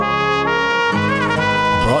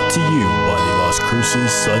to you by the Las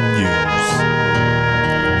Cruces Sun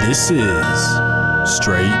News. This is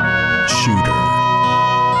Straight Shooter.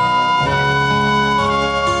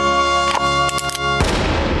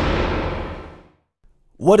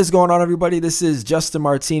 What is going on, everybody? This is Justin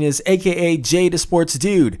Martinez, aka Jay the Sports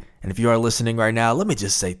Dude. And if you are listening right now, let me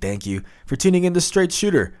just say thank you for tuning in to Straight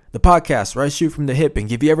Shooter, the podcast where I shoot from the hip and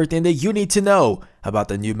give you everything that you need to know about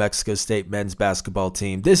the New Mexico State men's basketball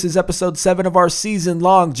team. This is episode 7 of our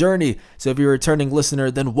season-long journey. So if you're a returning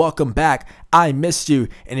listener, then welcome back. I missed you.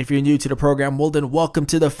 And if you're new to the program, well, then welcome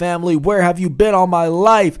to the family. Where have you been all my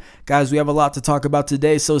life? Guys, we have a lot to talk about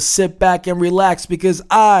today, so sit back and relax because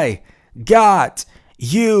I got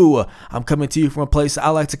you. I'm coming to you from a place I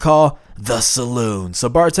like to call the saloon. So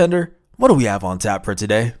bartender, what do we have on tap for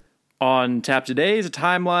today? On tap today is a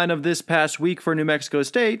timeline of this past week for New Mexico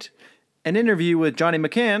State, an interview with Johnny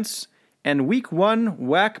McCants, and week 1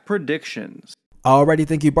 WAC predictions. Alrighty,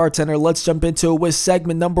 thank you, bartender. Let's jump into it with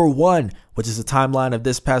segment number 1, which is a timeline of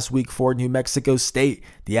this past week for New Mexico State.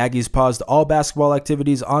 The Aggies paused all basketball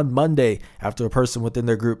activities on Monday after a person within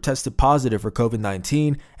their group tested positive for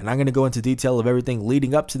COVID-19, and I'm going to go into detail of everything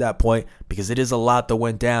leading up to that point because it is a lot that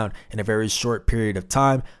went down in a very short period of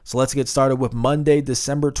time. So let's get started with Monday,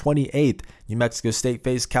 December 28th. New Mexico State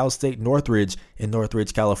faced Cal State Northridge in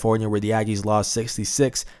Northridge, California, where the Aggies lost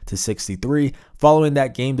 66-63. Following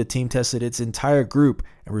that game, the team tested its entire group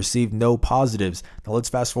and received no positives. Now let's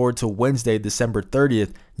fast forward to Wednesday, December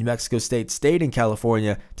 30th. New Mexico State stayed in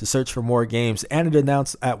California to search for more games, and it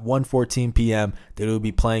announced at 1:14 p.m. that it would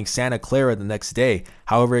be playing Santa Clara the next day.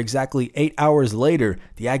 However, exactly 8 hours later,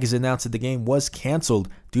 the Aggies announced that the game was canceled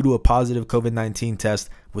due to a positive COVID-19 test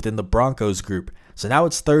within the Broncos group. So now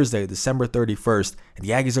it's Thursday, December 31st, and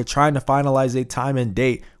the Aggies are trying to finalize a time and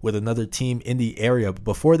date with another team in the area. But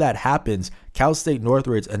before that happens, Cal State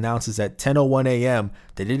Northridge announces at 10:01 a.m.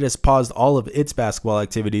 that it has paused all of its basketball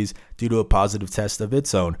activities due to a positive test of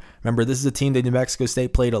its own. Remember, this is a team that New Mexico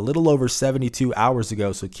State played a little over 72 hours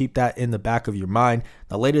ago, so keep that in the back of your mind.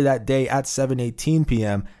 Now, later that day at 7:18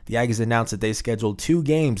 p.m., the Aggies announced that they scheduled 2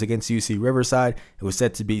 games against UC Riverside. It was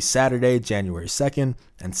set to be Saturday, January 2nd,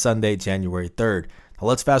 and Sunday, January 3rd. Now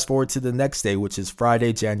let's fast forward to the next day, which is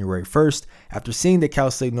Friday, January 1st. After seeing that Cal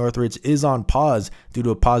State Northridge is on pause due to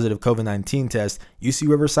a positive COVID-19 test, UC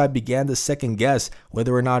Riverside began to second guess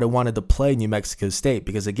whether or not it wanted to play New Mexico State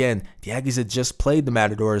because, again, the Aggies had just played the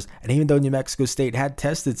Matadors, and even though New Mexico State had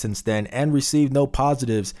tested since then and received no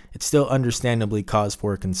positives, it still understandably caused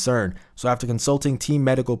for concern. So after consulting team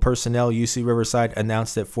medical personnel, UC Riverside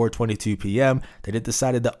announced at 4:22 p.m. that it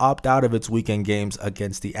decided to opt out of its weekend games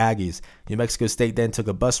against the Aggies. New Mexico State then took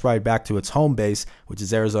a bus ride back to its home base, which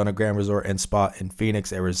is Arizona Grand Resort and Spa in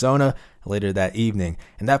Phoenix, Arizona, later that evening.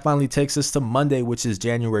 And that finally takes us to Monday, which is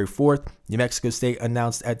January 4th. New Mexico State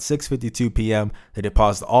announced at 6:52 p.m. that it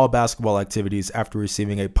paused all basketball activities after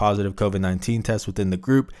receiving a positive COVID-19 test within the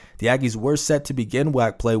group. The Aggies were set to begin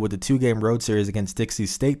WAC play with a 2-game road series against Dixie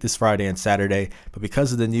State this Friday and Saturday, but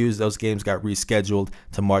because of the news, those games got rescheduled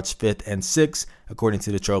to March 5th and 6th, according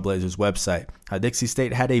to the Trailblazers website. Dixie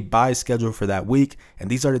State had a bye schedule for that week, and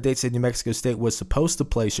these are the dates that New Mexico State was supposed to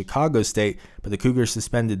play Chicago State, but the Cougars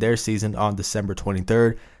suspended their season on December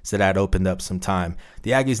 23rd, so that opened up some time.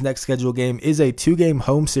 The Aggies' next scheduled game is a 2-game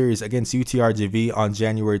home series against UTRGV on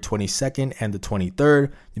January 22nd and the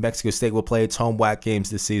 23rd. New Mexico State will play its home WAC games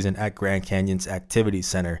this season at Grand Canyon's Activity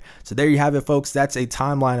Center. So there you have it, folks. That's a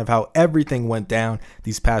timeline of how everything went down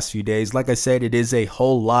these past few days. Like I said, it is a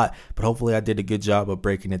whole lot, but hopefully I did a good job of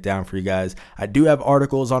breaking it down for you guys. I do have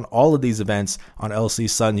articles on all of these events on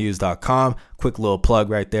lcsunnews.com. Quick little plug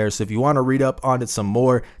right there. So if you want to read up on it some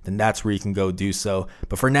more, then that's where you can go do so.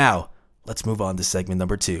 But for now, let's move on to segment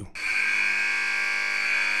number 2.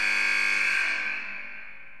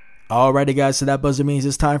 Alrighty, guys, so that buzzer means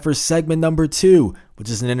it's time for segment number 2, which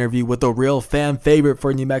is an interview with a real fan favorite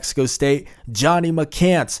for New Mexico State, Johnny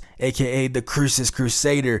McCants, aka the Cruces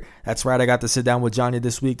Crusader. That's right, I got to sit down with Johnny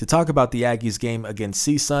this week to talk about the Aggies game against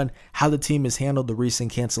CSUN, how the team has handled the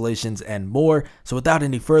recent cancellations, and more. So without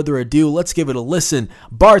any further ado, let's give it a listen.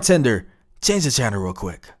 Bartender, change the channel real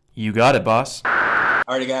quick. You got it, boss.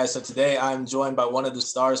 Alrighty, guys, so today I'm joined by one of the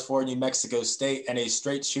stars for New Mexico State and a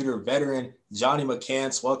straight shooter veteran, Johnny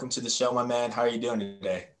McCants. Welcome to the show, my man. How are you doing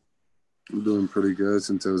today? I'm doing pretty good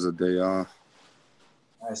since it was a day off.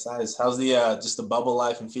 Nice. How's the just the bubble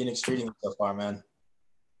life in Phoenix treating you so far, man?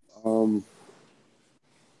 I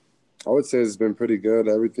would say it's been pretty good.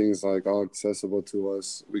 Everything's like all accessible to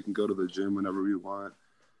us. We can go to the gym whenever we want.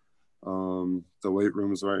 The weight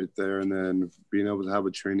room is right there, and then being able to have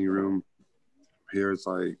a training room here,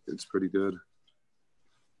 it's pretty good.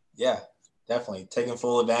 Yeah, Definitely taking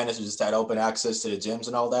full advantage of just that open access to the gyms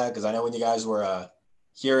and all that. Because I know when you guys were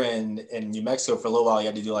here in New Mexico for a little while, you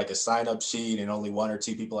had to do like a sign-up sheet and only 1 or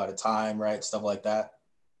 2 people at a time, right? Stuff like that.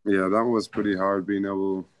 Yeah, that was pretty hard being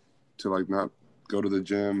able to like not go to the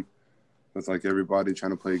gym with like everybody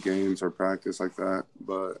trying to play games or practice like that.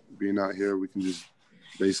 But being out here, we can just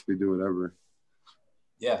basically do whatever.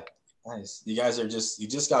 Yeah, nice. You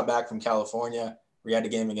just got back from California. We had a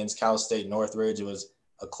game against Cal State Northridge. It was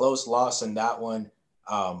a close loss in that one.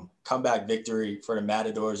 Comeback victory for the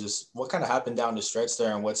Matadors. Just what kind of happened down the stretch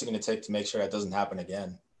there, and what's it going to take to make sure that doesn't happen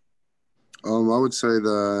again? I would say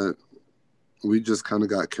that we just kind of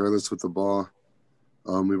got careless with the ball.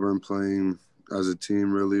 We weren't playing as a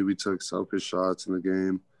team, really. We took selfish shots in the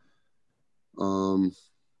game.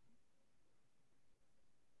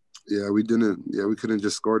 We couldn't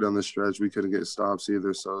just score down the stretch. We couldn't get stops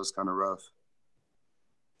either, so it's kind of rough.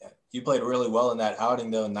 Yeah. You played really well in that outing,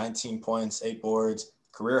 though. 19 points, 8 boards,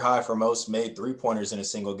 career high for most made 3-pointers in a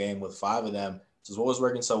single game with 5 of them. So what was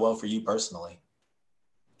working so well for you personally?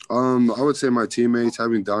 I would say my teammates,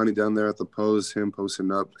 having Donnie down there at the post, him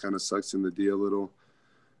posting up kind of sucks in the D a little.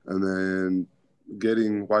 And then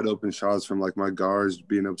getting wide open shots from like my guards,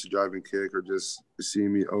 being able to drive and kick, or just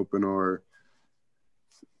seeing me open, or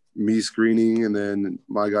me screening and then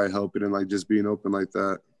my guy helping and like just being open like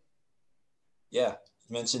that. Yeah.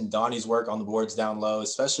 You mentioned Donnie's work on the boards down low,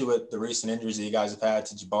 especially with the recent injuries that you guys have had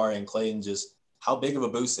to Jabari and Clayton. Just how big of a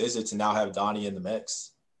boost is it to now have Donnie in the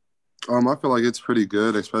mix? I feel like it's pretty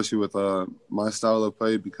good, especially with my style of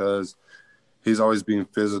play, because he's always being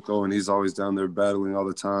physical and he's always down there battling all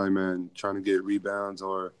the time and trying to get rebounds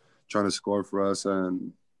or trying to score for us.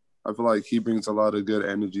 And I feel like he brings a lot of good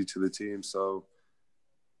energy to the team. So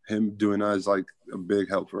him doing that is like a big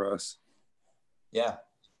help for us. Yeah.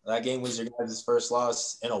 That game was your guys' first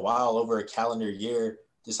loss in a while, over a calendar year.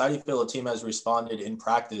 Just how do you feel the team has responded in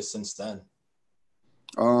practice since then?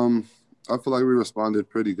 I feel like we responded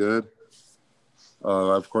pretty good.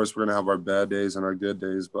 Of course, we're going to have our bad days and our good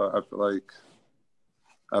days, but I feel like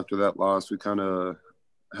after that loss, we kind of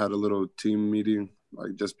had a little team meeting,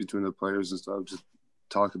 like just between the players and stuff, just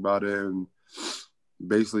talk about it and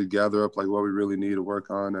basically gather up like what we really need to work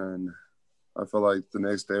on. And I feel like the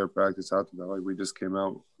next day of practice after that, like we just came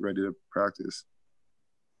out ready to practice.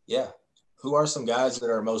 Yeah. Who are some guys that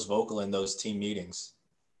are most vocal in those team meetings?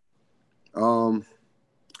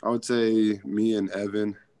 I would say me and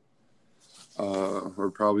Evan are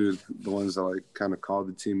probably the ones that like kind of call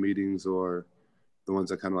the team meetings, or the ones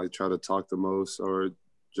that kind of like try to talk the most, or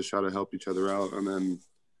just try to help each other out. And then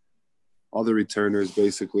all the returners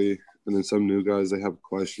basically, and then some new guys, they have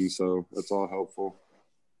questions. So that's all helpful.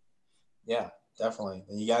 Yeah, definitely.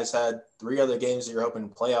 And you guys had 3 other games that you're hoping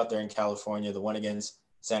to play out there in California, the one against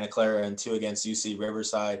Santa Clara and 2 against UC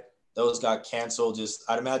Riverside. Those got canceled. Just,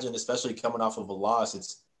 I'd imagine, especially coming off of a loss,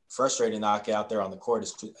 it's frustrating to not get out there on the court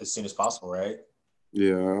as soon as possible, right?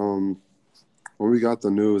 Yeah. When we got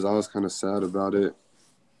the news, I was kind of sad about it.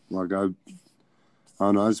 Like, I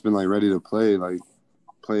don't know, I just been like ready to play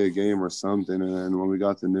a game or something. And then when we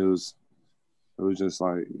got the news, it was just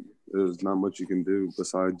like, there's not much you can do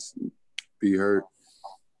besides be hurt.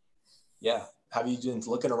 Yeah. Have you been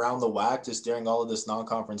looking around the WAC just during all of this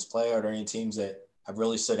non-conference play? Are there any teams that have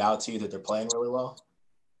really stood out to you that they're playing really well?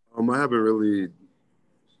 I haven't really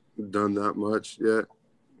done that much yet,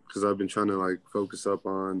 because I've been trying to like focus up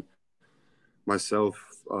on myself,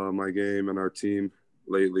 my game, and our team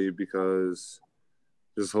lately, because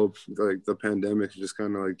just hope like the pandemic is just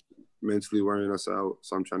kind of like mentally wearing us out.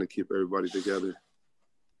 So I'm trying to keep everybody together.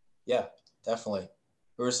 Yeah, definitely.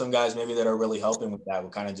 Who are some guys maybe that are really helping with that?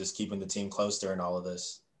 We're kind of just keeping the team close during all of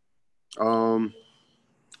this.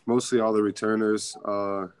 Mostly all the returners.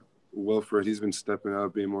 Wilfred, he's been stepping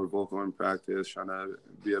up, being more vocal in practice, trying to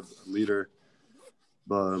be a leader.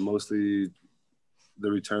 But mostly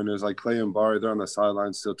the returners, like Clay and Barry, they're on the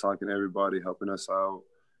sidelines still talking to everybody, helping us out,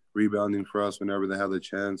 rebounding for us whenever they have the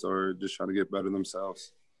chance, or just trying to get better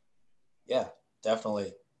themselves. Yeah,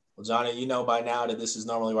 definitely. Well, Johnny, you know by now that this is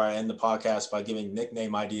normally where I end the podcast by giving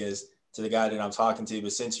nickname ideas to the guy that I'm talking to.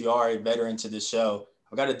 But since you are a veteran to this show,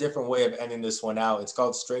 I've got a different way of ending this one out. It's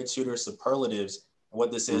called Straight Shooter Superlatives. And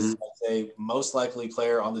what this is, I say most likely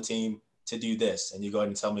player on the team to do this. And you go ahead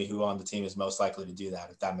and tell me who on the team is most likely to do that,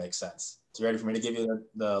 if that makes sense. So you ready for me to give you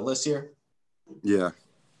the list here? Yeah.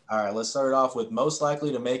 All right, let's start it off with most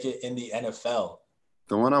likely to make it in the NFL.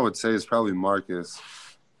 The one I would say is probably Marcus.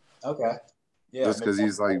 Okay. Yeah. Just because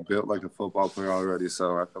he's like built like a football player already,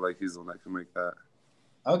 so I feel like he's the one that can make that.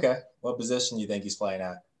 Okay. What position do you think he's playing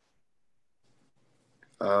at?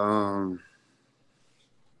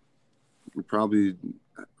 Probably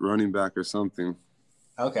running back or something.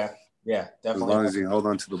 Okay. Yeah, definitely. As long as he hold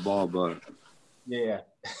on to the ball, but yeah.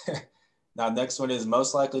 Now, next one is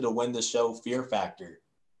most likely to win the show, fear factor.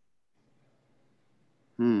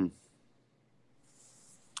 Dang.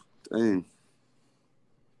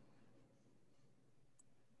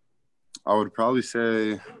 I would probably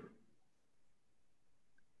say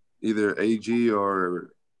either AG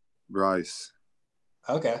or Bryce.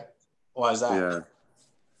 Okay. Why is that? Yeah.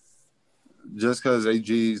 Just because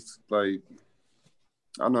AG's like,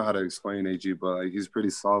 I don't know how to explain AG, but like he's pretty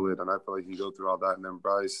solid, and I feel like he can go through all that. And then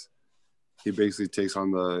Bryce, he basically takes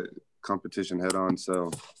on the competition head on.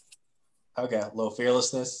 So, okay, a little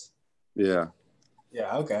fearlessness. Yeah.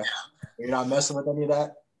 Yeah. Okay. You're not messing with any of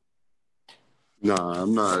that. No,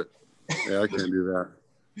 I'm not. Yeah, I can't do that.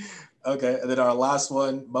 Okay, and then our last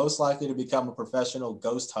one: most likely to become a professional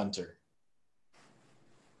ghost hunter.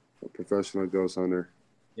 A professional ghost hunter.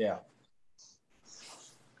 Yeah.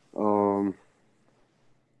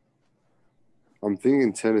 I'm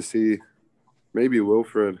thinking Tennessee, maybe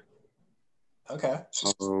Wilfred. Okay.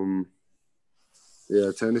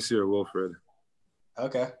 Yeah, Tennessee or Wilfred.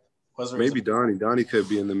 Okay. Maybe Donnie. Donnie could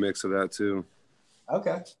be in the mix of that too.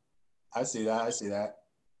 Okay. I see that.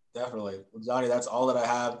 Definitely. Well, Johnny, that's all that I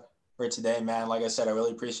have for today, man. Like I said, I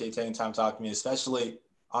really appreciate taking time to talk to me, especially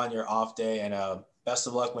on your off day. And best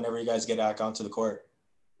of luck whenever you guys get back onto the court.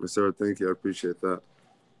 Yes, sir. Thank you. I appreciate that.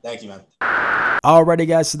 Thank you, man. Alrighty,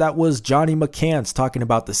 guys, so that was Johnny McCants talking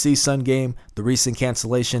about the CSUN game, the recent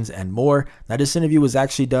cancellations, and more. Now, this interview was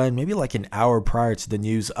actually done maybe like an hour prior to the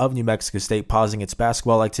news of New Mexico State pausing its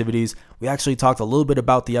basketball activities. We actually talked a little bit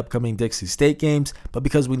about the upcoming Dixie State games, but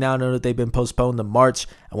because we now know that they've been postponed to March,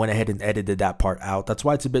 I went ahead and edited that part out. That's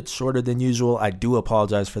why it's a bit shorter than usual. I do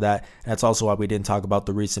apologize for that, and that's also why we didn't talk about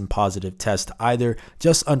the recent positive test either.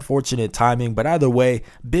 Just unfortunate timing, but either way,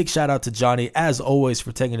 big shout out to Johnny, as always,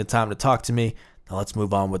 for taking the time to talk to me. Now let's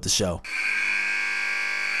move on with the show.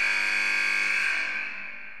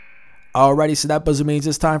 Alrighty, so that buzzer means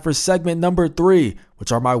it's time for segment number 3,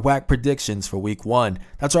 which are my WAC predictions for week 1.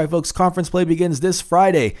 That's right, folks, conference play begins this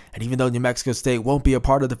Friday, and even though New Mexico State won't be a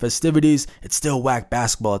part of the festivities, it's still WAC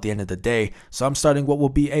basketball at the end of the day. So I'm starting what will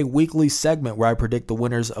be a weekly segment where I predict the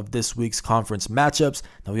winners of this week's conference matchups.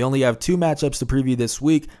 Now, we only have 2 matchups to preview this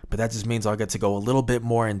week, but that just means I'll get to go a little bit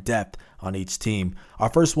more in depth on each team. Our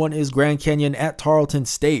first one is Grand Canyon at Tarleton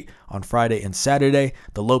State on Friday and Saturday.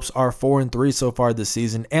 The Lopes are 4-3 so far this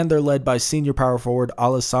season, and they're led by senior power forward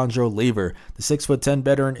Alessandro Lever. The 6'10"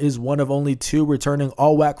 veteran is one of only 2 returning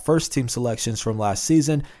all-WAC first-team selections from last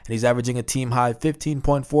season, and he's averaging a team-high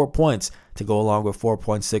 15.4 points to go along with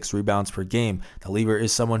 4.6 rebounds per game. Now, Lever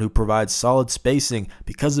is someone who provides solid spacing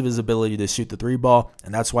because of his ability to shoot the 3-ball,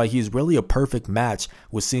 and that's why he's really a perfect match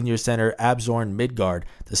with senior center Abzorn Midgard.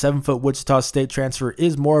 The 7-foot Wichita State transfer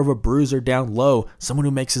is more of a bruiser down low, someone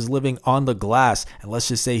who makes his living on the glass, and let's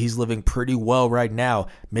just say he's living pretty well right now.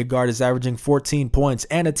 Midgard is averaging 14 points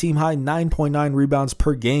and a team-high 9.9 rebounds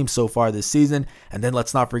per game so far this season, and then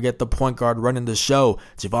let's not forget the point guard running the show,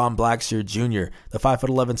 Javon Blackshear Jr. The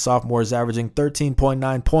 5'11" sophomore is averaging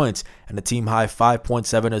 13.9 points and a team-high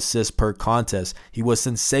 5.7 assists per contest. He was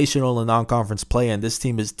sensational in non-conference play, and this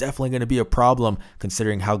team is definitely going to be a problem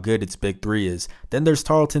considering how good its big 3 is. Then there's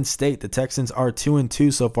Tarleton State. The Texans are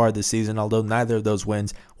 2-2 so far this season, although neither of those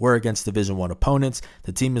wins were against Division I opponents.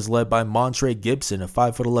 The team is led by Montre Gibson, a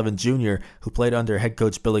 5'11" junior who played under head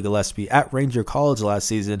coach Billy Gillespie at Ranger College last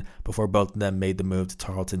season before both of them made the move to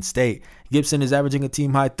Tarleton State. Gibson is averaging a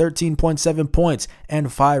team-high 13.7 points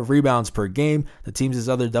and 5 rebounds per game. The team's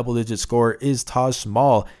other double-digit scorer is Taj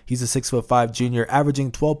Small. He's a 6'5" junior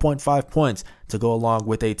averaging 12.5 points to go along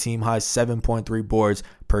with a team-high 7.3 boards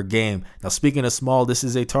per game. Now, speaking of small, this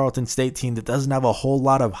is a Tarleton State team that doesn't have a whole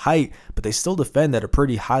lot of height, but they still defend at a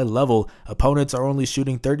pretty high level. Opponents are only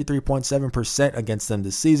shooting 33.7% against them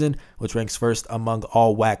this season, which ranks first among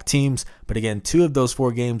all WAC teams. But again, 2 of those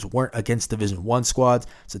 4 games weren't against Division I squads,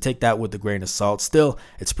 so take that with a grain of salt. Still,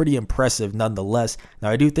 it's pretty impressive nonetheless. Now,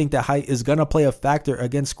 I do think that height is going to play a factor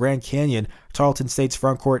against Grand Canyon. Tarleton State's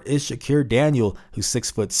front court is Shakir Daniel, who's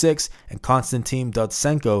 6'6", and Konstantin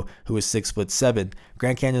Dotsenko, who is 6'7".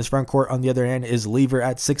 Grand Canyon's front court, on the other hand, is Lever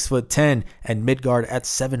at 6'10" and Midgard at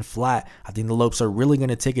 7 flat. I think the Lopes are really going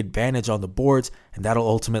to take advantage on the boards, and that'll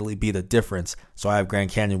ultimately be the difference. So I have Grand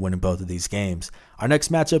Canyon winning both of these games. Our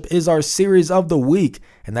next matchup is our series of the week,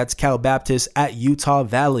 and that's Cal Baptist at Utah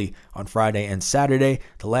Valley on Friday and Saturday.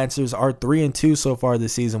 The Lancers are 3-2 so far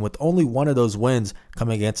this season, with only one of those wins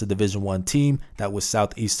coming against a Division I team that was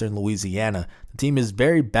Southeastern Louisiana. The team is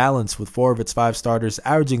very balanced, with 4 of its 5 starters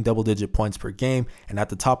averaging double-digit points per game, And at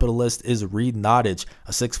the top of the list is Reed Nottage,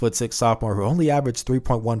 a 6'6" sophomore who only averaged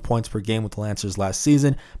 3.1 points per game with the Lancers last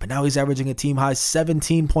season, but now he's averaging a team high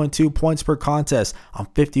 17.2 points per contest on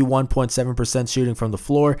 51.7% shooting from the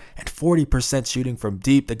floor and 40% shooting from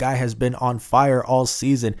deep. The guy has been on fire all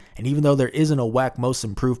season, and even though there isn't a WAC Most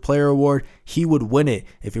Improved Player award, he would win it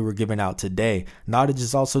if it were given out today. Nottage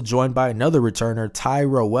is also joined by another returner, Ty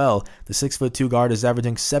Rowell. The 6'2" guard is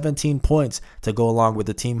averaging 17 points to go along with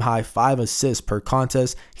the team high 5 assists per contest.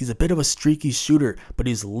 He's a bit of a streaky shooter, but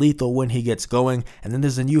he's lethal when he gets going. And then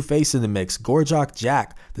there's a new face in the mix, Gorjok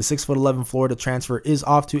Jack. The 6'11" Florida transfer is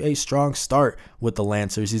off to a strong start with the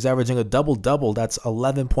Lancers. He's averaging a double-double, that's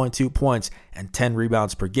 11.2 points and 10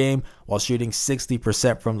 rebounds per game, while shooting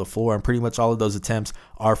 60% from the floor, and pretty much all of those attempts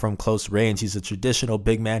are from close range. He's a traditional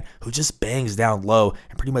big man who just bangs down low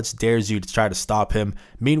and pretty much dares you to try to stop him.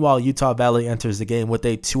 Meanwhile, Utah Valley enters the game with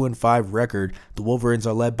a 2-5 record. The Wolverines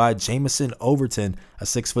are led by Jamison Overton, a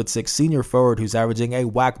 6'6" senior forward who's averaging a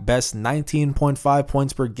WAC best 19.5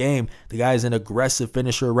 points per game. The guy is an aggressive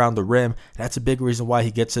finisher around the rim, and that's a big reason why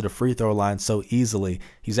he gets to the free throw line so easily.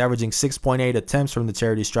 He's averaging 6.8 attempts from the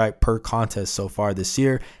charity stripe per contest so far this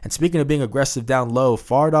year. And speaking of being aggressive down low,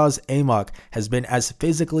 Fardaws Amok has been as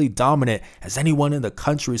physically dominant as anyone in the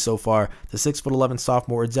country so far. The 6'11"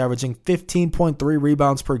 sophomore is averaging 15.3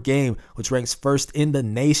 rebounds per game, which ranks first in the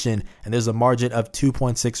nation, and there's a margin of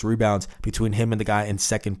 2.6 rebounds between him and the guy in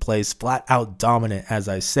second place. Flat out dominant, as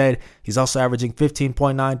I said. He's also averaging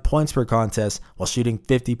 15.9 points per contest while shooting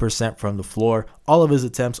 50% from the floor. All of his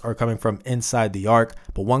attempts are coming from inside the arc,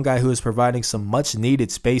 but one guy who is providing some much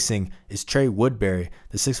needed spacing is Trey Woodbury.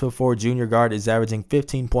 The 6'4" junior guard is averaging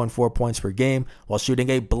 15.4 points per game while shooting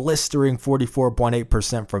a blistering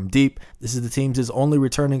 44.8% from deep. This is the team's only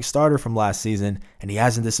returning starter from last season, and he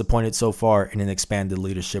hasn't disappointed so far in an expanded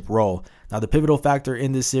leadership role. Now, the pivotal factor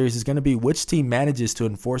in this series is going to be which team manages to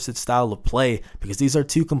enforce its style of play, because these are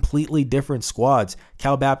two completely different squads.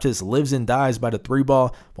 Cal Baptist lives and dies by the three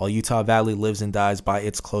ball, while Utah Valley lives and dies by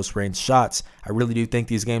its close range shots. I really do think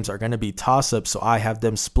these games are going to be toss-ups, so I have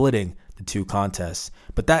them splitting the two contests.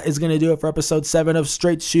 But that is going to do it for episode 7 of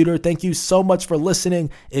Straight Shooter. Thank you so much for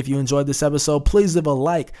listening. If you enjoyed this episode, please leave a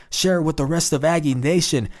like, share it with the rest of Aggie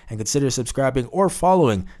Nation, and consider subscribing or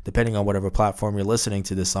following, depending on whatever platform you're listening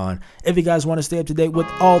to this on. If you guys want to stay up to date with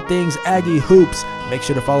all things Aggie Hoops, make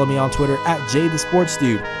sure to follow me on Twitter at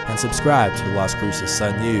JTheSportsDude and subscribe to the Las Cruces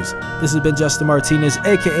Sun News. This has been Justin Martinez,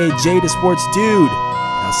 aka JTheSportsDude,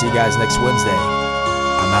 and I'll see you guys next Wednesday.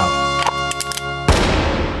 I'm out.